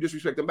disrespects you, you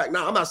disrespect them back.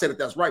 Now, I'm not saying that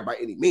that's right by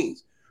any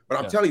means, but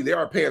I'm telling you, there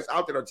are parents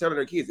out there that are telling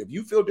their kids, if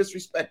you feel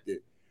disrespected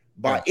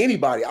by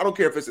anybody, I don't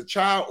care if it's a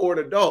child or an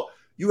adult,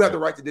 you have the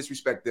right to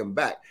disrespect them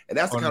back. And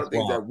that's the kind of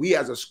things that we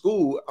as a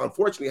school,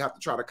 unfortunately, have to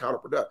try to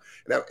counterproduct.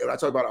 And I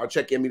talked about our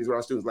check-in meetings with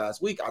our students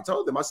last week. I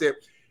told them, I said,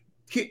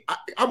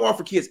 I'm all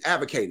for kids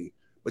advocating,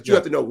 but you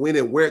have to know when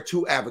and where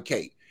to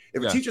advocate.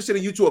 If a teacher's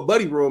sending you to a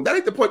buddy room, that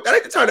ain't the point. That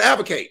ain't the time to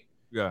advocate.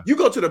 Yeah. You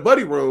go to the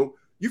buddy room,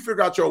 you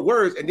figure out your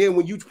words, and then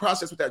when you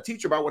process with that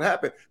teacher about what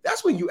happened,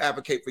 that's when you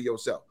advocate for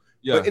yourself.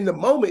 Yeah. But in the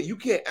moment, you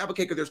can't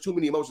advocate because there's too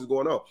many emotions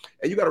going on.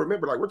 And you got to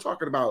remember, like, we're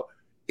talking about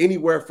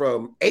anywhere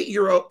from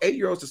 8-year-olds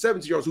to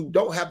 17-year-olds who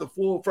don't have the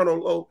full frontal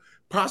lobe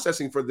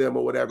processing for them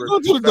or whatever.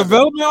 You do the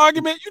development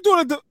argument. You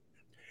doing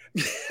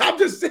it. I'm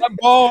just saying.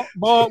 Ball.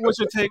 What's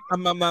your take?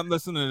 I'm not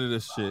listening to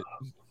this shit.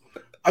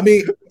 I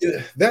mean,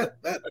 that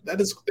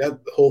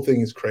whole thing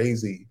is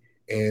crazy,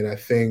 and I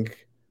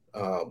think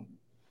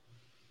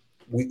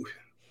we,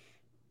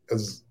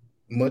 as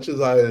much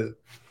as I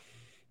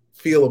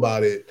feel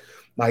about it,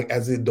 like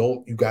as an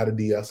adult, you got to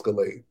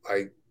de-escalate.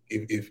 Like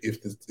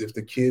if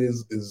the kid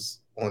is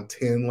on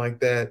 10 like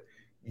that,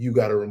 you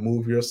got to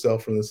remove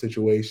yourself from the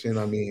situation.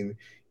 I mean,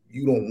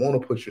 you don't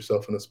want to put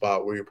yourself in a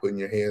spot where you're putting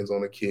your hands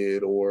on a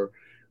kid or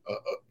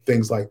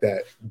things like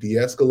that.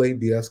 De-escalate.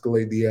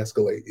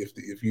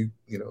 If you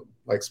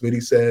like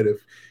Smitty said, if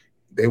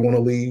they want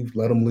to leave,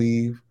 let them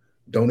leave.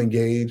 Don't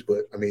engage.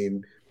 But I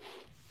mean,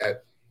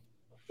 at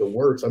the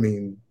worst, I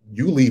mean,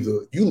 you leave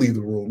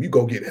the room. You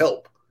go get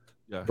help.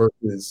 Yeah.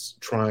 Versus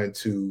trying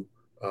to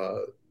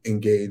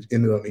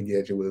ended up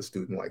engaging with a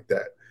student like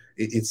that.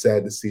 It's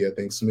sad to see. I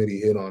think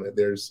Smitty hit on it.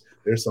 There's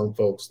some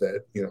folks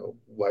that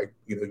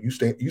you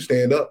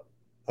stand up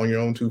on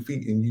your own 2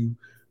 feet and you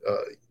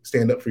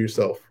stand up for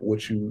yourself.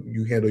 What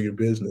you handle your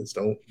business.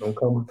 Don't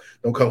come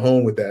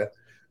home with that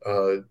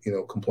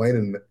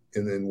complaining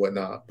and then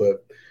whatnot.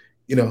 But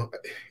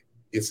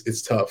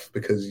it's tough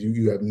because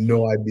you have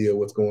no idea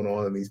what's going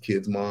on in these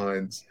kids'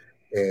 minds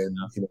and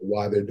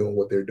why they're doing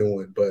what they're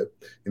doing. But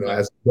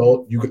as an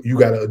adult, you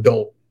got to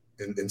adult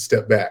and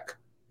step back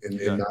and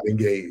not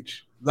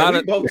engage.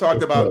 We both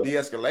talked about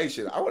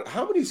de-escalation.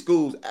 How many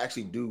schools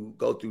actually do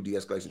go through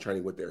de-escalation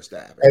training with their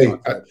staff? And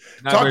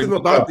talk to them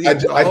about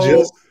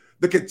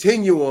the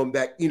continuum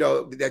that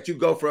that you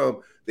go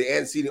from the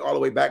antecedent all the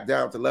way back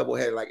down to level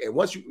head. Like, and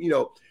once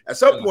at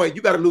some point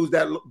you got to lose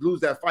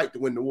that fight to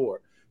win the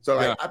war. So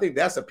I think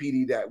that's a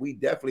PD that we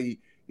definitely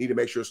need to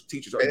make sure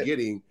teachers are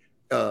getting.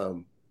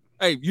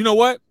 Hey, you know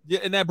what?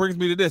 Yeah, and that brings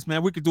me to this,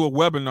 man. We could do a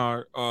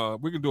webinar.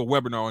 We could do a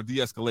webinar on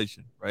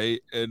de-escalation,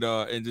 right? And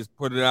just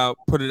put it out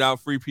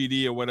free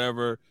PD or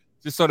whatever,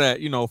 just so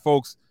that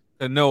folks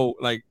can know,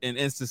 like in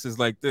instances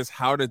like this,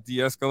 how to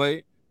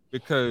de-escalate.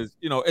 Because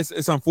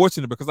it's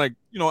unfortunate because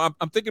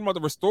I'm thinking about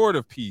the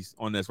restorative piece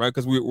on this, right?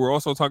 Because we're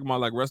also talking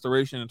about like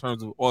restoration in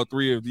terms of all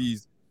three of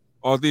these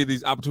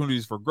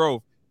opportunities for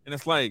growth, and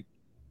it's like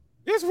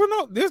there's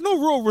no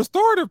real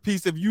restorative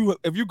piece if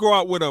you go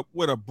out with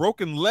a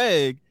broken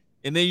leg.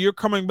 And then you're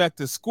coming back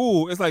to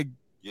school. It's like,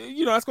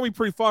 that's going to be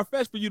pretty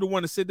far-fetched for you to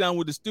want to sit down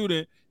with the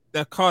student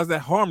that caused that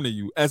harm to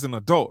you as an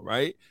adult,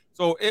 right?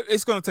 So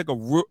it's going to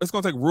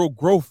take real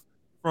growth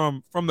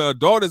from the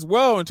adult as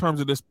well in terms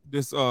of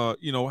this how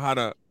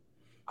to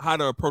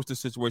approach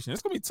this situation.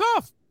 It's going to be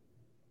tough.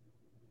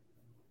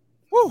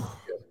 Woo.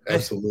 Yeah,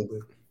 absolutely.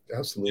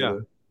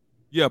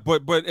 Yeah,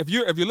 but if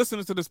you're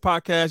listening to this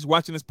podcast,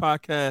 watching this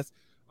podcast,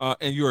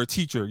 and you're a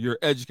teacher, you're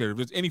an educator, if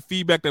there's any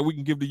feedback that we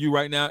can give to you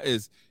right now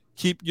is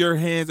keep your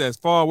hands as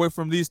far away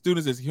from these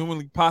students as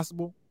humanly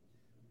possible.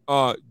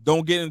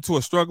 Don't get into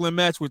a struggling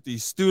match with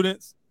these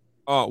students.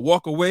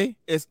 Walk away.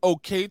 It's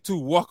okay to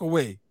walk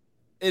away.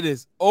 It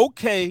is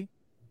okay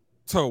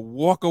to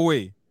walk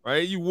away,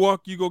 right? You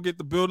go get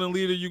the building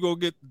leader, you go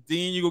get the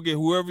dean, you go get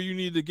whoever you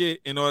need to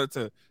get in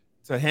order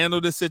to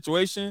handle this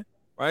situation,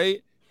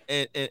 right?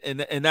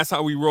 And that's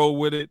how we roll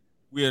with it.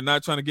 We are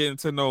not trying to get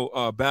into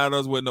no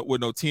battles with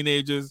no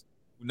teenagers.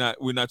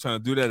 We're not trying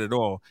to do that at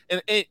all.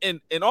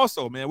 And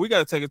also, man, we got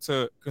to take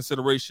into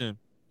consideration,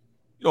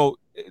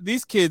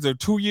 these kids are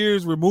 2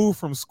 years removed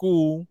from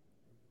school.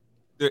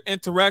 Their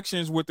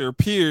interactions with their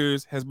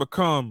peers has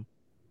become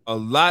a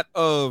lot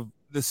of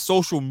the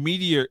social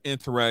media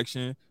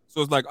interaction.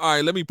 So it's like, all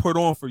right, let me put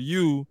on for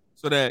you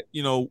so that,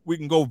 we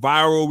can go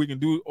viral. We can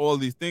do all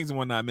these things and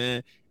whatnot,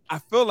 man. I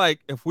feel like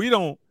if we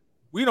don't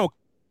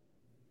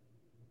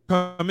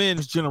come in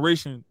this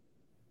generation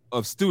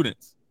of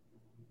students.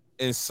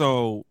 And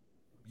so,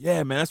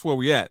 yeah, man, that's where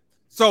we at.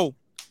 So,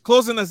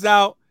 closing us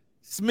out,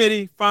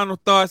 Smitty, final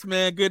thoughts,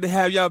 man. Good to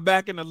have y'all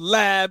back in the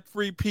lab,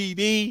 free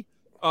PD.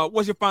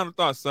 What's your final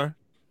thoughts, sir?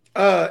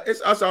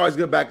 It's always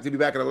good to be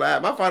back in the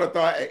lab. My final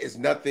thought is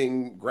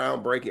nothing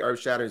groundbreaking,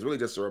 earth-shattering. It's really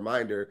just a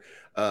reminder,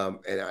 and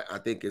I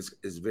think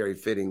it's very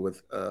fitting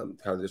with kind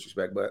of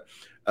disrespect. But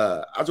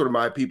I just want to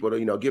remind people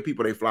to give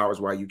people their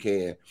flowers while you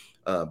can.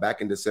 Back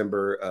in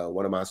December,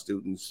 one of my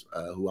students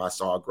who I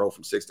saw grow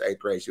from 6th to 8th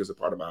grade, she was a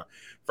part of my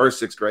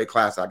first 6th grade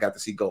class. I got to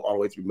see go all the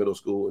way through middle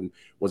school and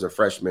was a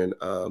freshman,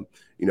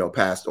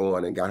 passed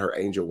on and got her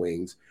angel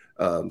wings.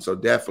 So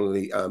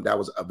definitely that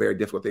was a very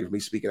difficult thing for me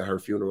speaking at her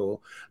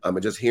funeral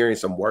and just hearing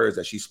some words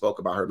that she spoke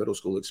about her middle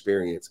school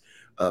experience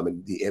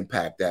and the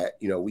impact that,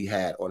 we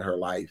had on her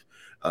life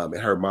and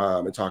her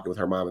mom and talking with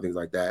her mom and things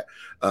like that.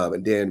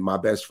 And then my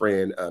best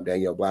friend,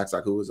 Danielle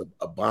Blackstock, who was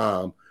a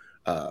bomb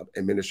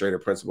administrator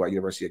principal at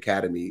University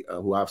Academy,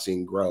 who I've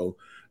seen grow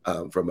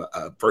from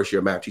a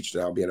first-year math teacher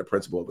to now being a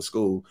principal of a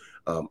school,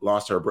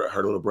 lost her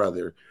little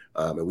brother,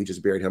 and we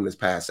just buried him this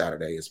past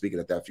Saturday. And speaking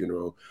at that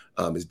funeral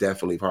is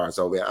definitely hard.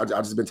 So man, I've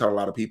just been telling a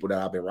lot of people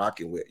that I've been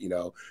rocking with,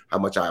 how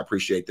much I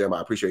appreciate them.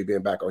 I appreciate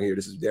being back on here.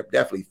 This is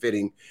definitely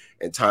fitting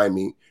and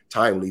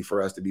timely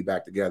for us to be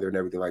back together and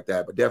everything like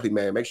that. But definitely,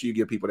 man, make sure you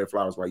give people their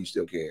flowers while you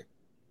still can.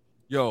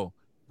 Yo,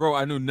 bro,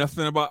 I knew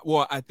nothing about.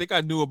 Well, I think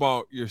I knew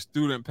about your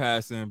student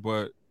passing,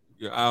 but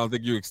I don't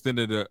think you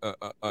extended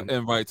an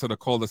invite to the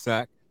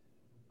cul-de-sac.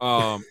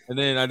 And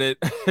then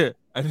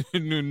I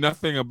knew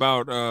nothing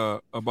about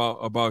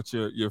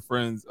your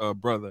friend's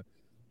brother.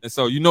 And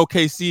so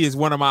KC is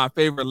one of my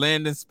favorite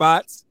landing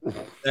spots.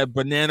 That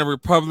Banana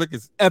Republic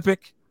is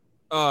epic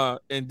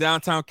in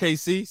downtown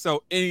KC.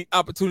 So any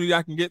opportunity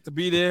I can get to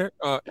be there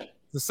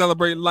to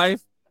celebrate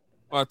life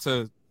or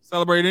to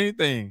celebrate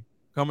anything,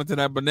 coming to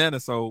that banana.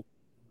 So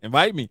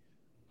invite me.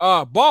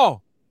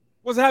 Ball,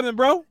 what's happening,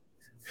 bro?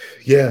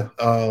 Yeah,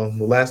 the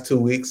last 2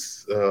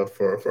 weeks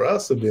for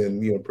us have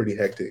been pretty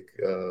hectic.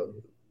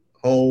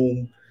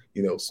 Home,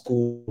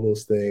 school,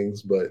 those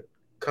things, but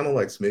kind of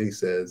like Smitty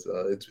says,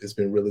 it's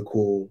been really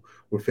cool.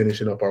 We're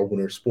finishing up our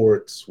winter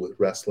sports with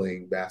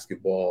wrestling,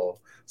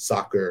 basketball,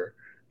 soccer,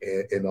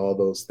 and all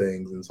those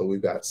things. And so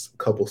we've got a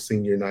couple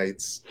senior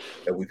nights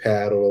that we've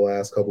had over the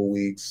last couple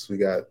weeks. We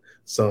got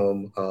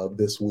some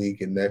this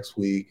week and next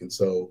week. And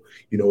so,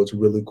 it's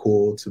really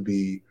cool to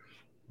be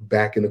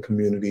back in the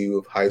community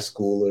with high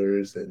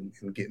schoolers and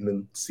getting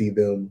to see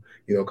them,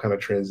 kind of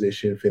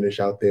transition, finish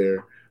out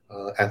their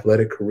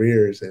athletic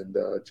careers and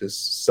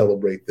just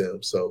celebrate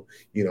them. So,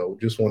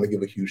 just want to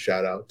give a huge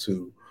shout out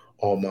to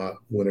all my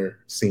winter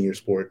senior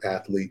sport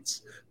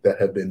athletes that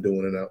have been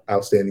doing an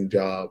outstanding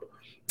job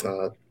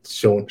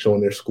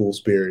showing their school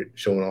spirit,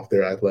 showing off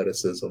their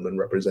athleticism, and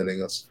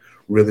representing us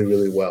really,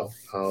 really well.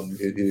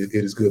 It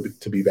is good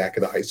to be back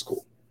at a high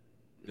school.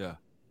 Yeah.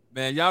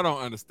 Man, y'all don't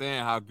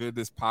understand how good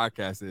this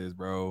podcast is,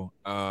 bro.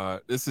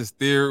 This is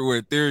theory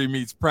where theory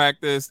meets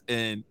practice,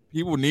 and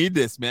people need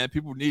this, man.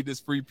 People need this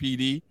free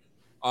PD.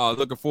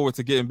 Looking forward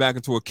to getting back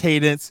into a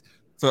cadence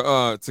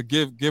to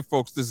give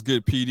folks this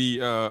good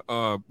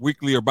PD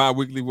weekly or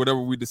bi-weekly, whatever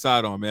we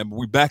decide on, man. But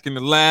we back in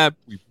the lab.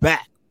 We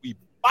back. We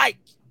fight.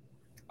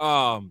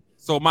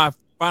 So my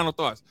final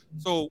thoughts.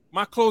 So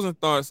my closing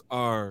thoughts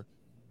are,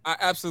 I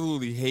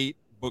absolutely hate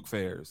book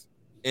fairs.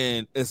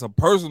 And it's a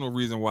personal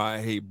reason why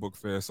I hate book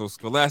fairs. So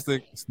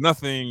Scholastic, it's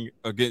nothing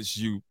against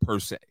you per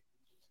se.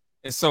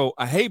 And so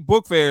I hate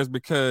book fairs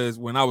because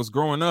when I was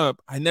growing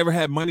up, I never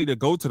had money to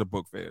go to the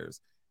book fairs.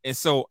 And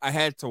so I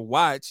had to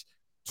watch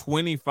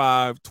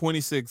 25,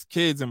 26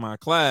 kids in my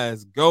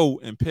class go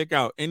and pick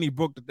out any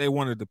book that they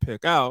wanted to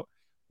pick out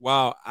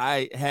while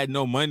I had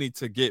no money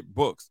to get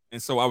books.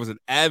 And so I was an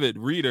avid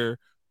reader.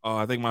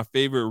 I think my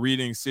favorite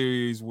reading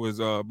series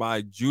was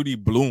by Judy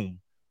Blume.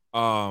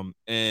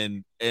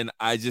 And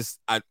I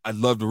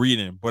loved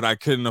reading, but I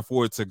couldn't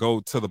afford to go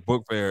to the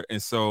book fair.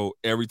 And so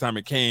every time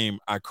it came,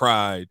 I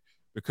cried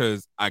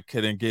because I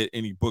couldn't get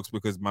any books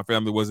because my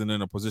family wasn't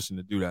in a position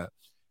to do that.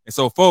 And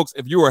so, folks,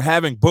 if you are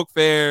having book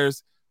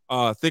fairs,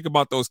 think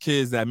about those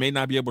kids that may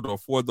not be able to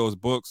afford those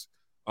books.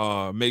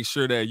 Make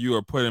sure that you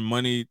are putting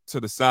money to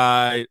the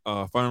side,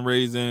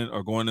 fundraising,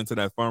 or going into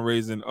that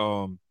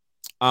fundraising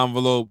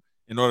envelope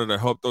in order to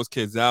help those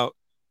kids out.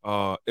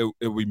 It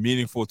will be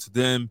meaningful to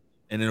them,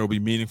 and it'll be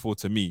meaningful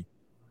to me.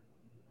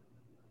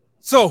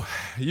 So,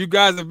 you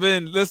guys have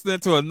been listening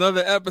to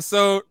another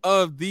episode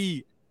of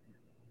the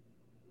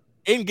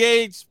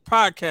Engage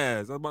podcast. I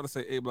was about to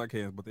say 8 Black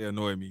Hands, but they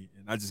annoy me,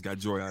 and I just got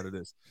joy out of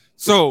this.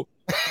 So,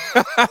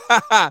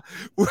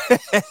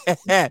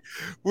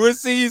 we'll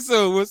see you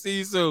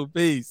soon.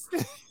 Peace.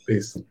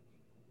 Peace.